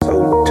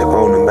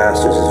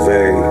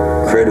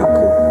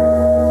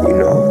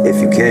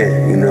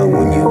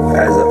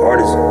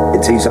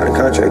until you sign a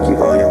contract, you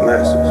own your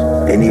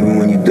masters. And even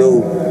when you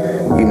do,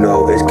 you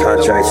know, it's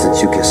contracts that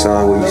you can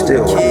sign where you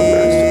still own your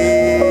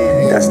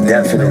masters. That's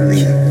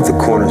definitely the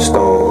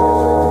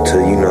cornerstone to,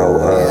 you know,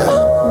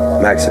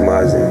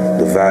 maximizing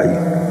the value.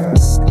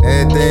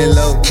 Everything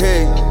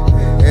low-key,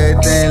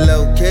 everything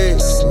low-key.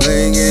 We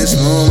ain't getting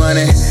smooth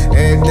money.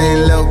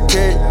 Everything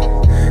low-key,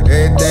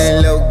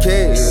 everything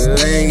low-key.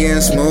 We ain't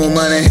getting smooth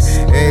money.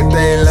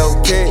 Everything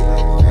low-key,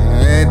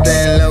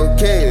 everything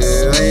low-key.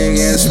 We ain't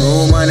getting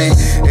smooth money.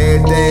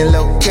 Everything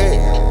low-key,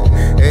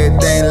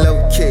 everything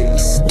low-key.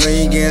 We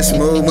ain't getting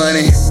smooth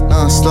money.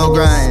 Slow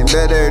grind,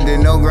 better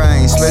than no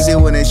grind.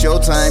 Especially when it's your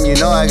time, you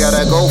know I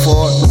gotta go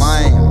for it.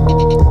 Mine.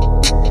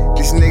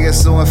 These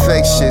niggas so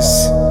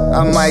infectious.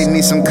 I might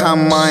need some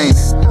combine.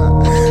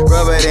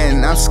 Rub it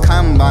in, I'm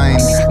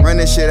combined. Run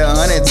this shit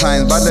 100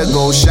 times, bout to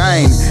go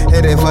shine.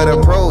 Headed for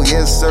the pro,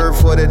 yes sir,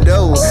 for the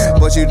dough.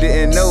 But you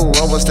didn't know,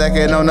 I was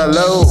stacking on the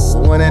low.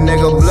 When a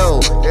nigga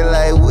blow, they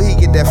like, where he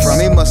get that from?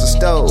 He musta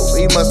stole.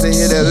 He musta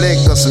hit a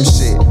lick or some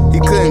shit.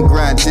 He couldn't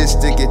grind just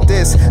to get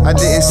this. I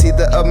didn't see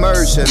the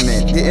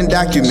emergement, didn't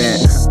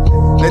document.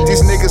 Let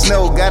these niggas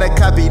know, gotta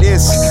copy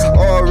this.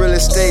 All real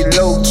estate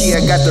low key,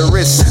 I got the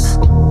risk.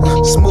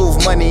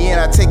 Smooth money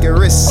and I take a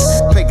risk.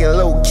 Pick it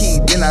low key,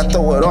 then I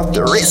throw it off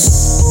the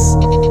wrist.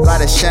 A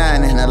lot of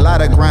shining, a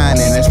lot of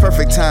grinding. It's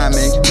perfect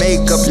timing.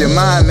 Make up your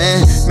mind,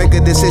 man. Make a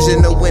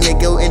decision to win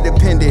it, go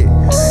independent.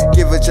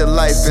 Give it your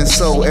life and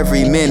soul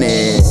every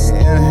minute.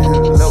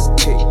 Low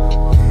key,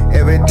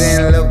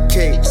 everything low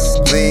key.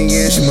 We ain't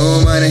getting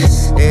smooth money.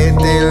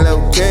 Everything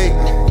low key.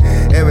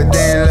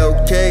 Everything low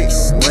key.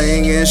 We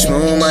ain't getting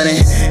smooth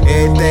money.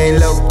 Everything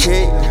low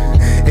key.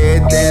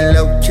 Everything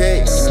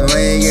low-key, we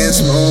ain't getting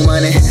smooth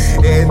money.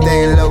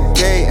 Everything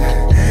low-key,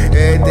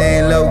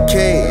 everything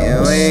low-key,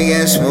 we ain't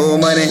getting smooth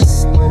money.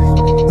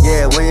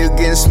 Yeah, when you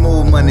getting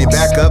smooth money,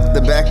 back up,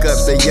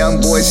 the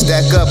young boys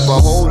stack up a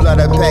whole lot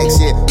of packs,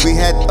 yeah. We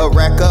had a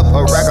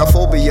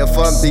rackophobia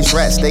from these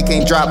rats, they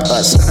can't drop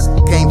us,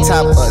 can't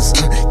top us,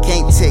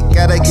 can't tick.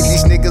 Gotta get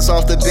these niggas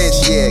off the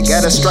bench, yeah,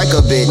 gotta strike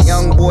a bit.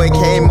 Young boy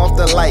came off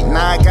the light,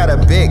 now I got a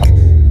big.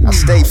 I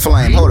stay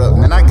flame, hold up,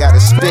 man, I gotta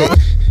spit.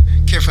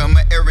 Came from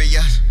an area,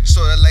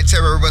 sorta like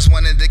terrorists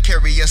wanted to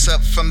carry us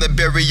up from the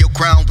burial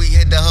ground. We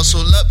had to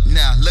hustle up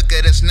now, look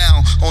at us now,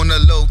 on the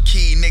low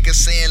key, niggas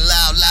saying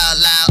loud, loud,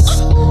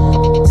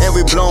 loud. And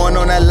we blowing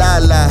on that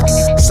la-la,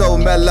 so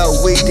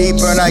mellow, we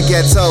deep in our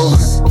ghetto.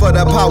 For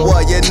the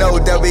power, you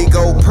know that we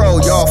go pro.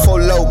 Y'all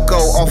for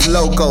loco, off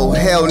loco,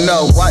 hell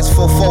no. Watch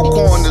for 4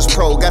 corners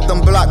pro, got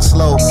them blocks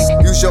low.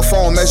 Use your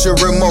phone as your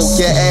remote,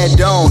 yeah, add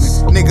on.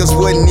 Niggas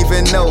wouldn't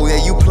even know that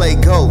you play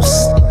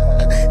ghost.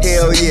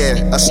 Hell yeah,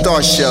 a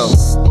star show,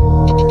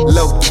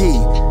 low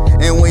key.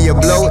 And when you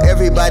blow,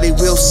 everybody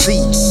will see.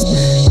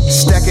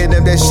 Stacking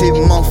up that shit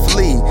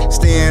monthly.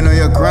 Staying on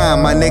your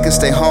grind, my niggas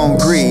stay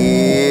hungry.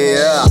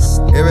 Yeah.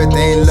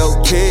 Everything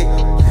low key,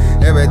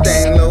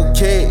 everything low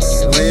key.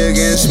 When you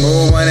getting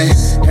smooth money,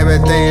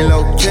 everything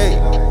low key,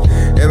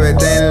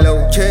 everything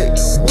low key.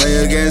 When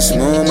you getting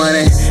smooth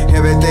money,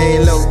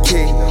 everything low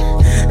key,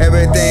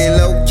 everything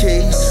low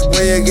key.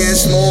 When you getting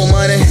smooth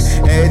money,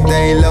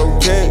 everything low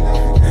key.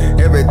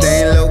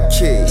 Everything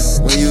low-key,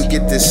 when you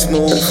get this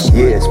smooth.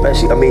 Yeah,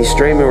 especially, I mean,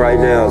 streaming right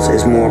now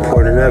is more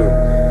important than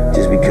ever.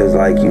 Just because,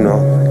 like, you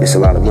know, it's a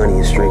lot of money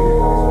in streaming.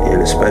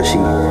 And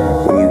especially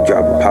when you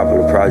drop a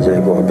popular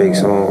project or a big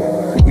song,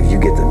 if you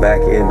get the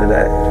back end of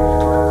that,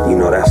 you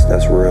know,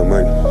 that's real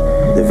money.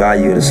 The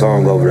value of the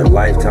song over the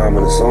lifetime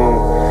of the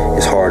song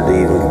is hard to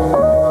even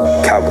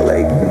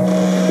calculate.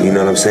 You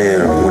know what I'm saying?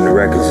 When the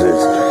records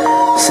is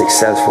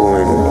successful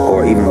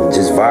or even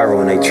just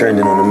viral and they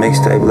trending on the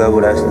mixtape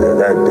level, that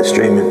the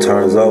streaming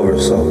turns over.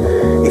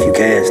 So if you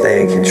can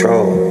stay in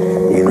control,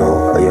 you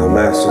know, of your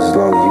masters as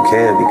long as you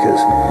can,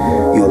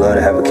 because you'll love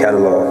to have a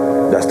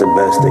catalog. That's the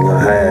best thing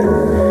I had,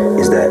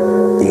 is that,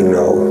 you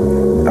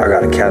know, I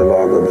got a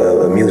catalog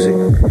of music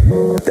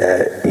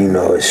that, you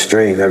know, is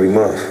streamed every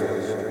month.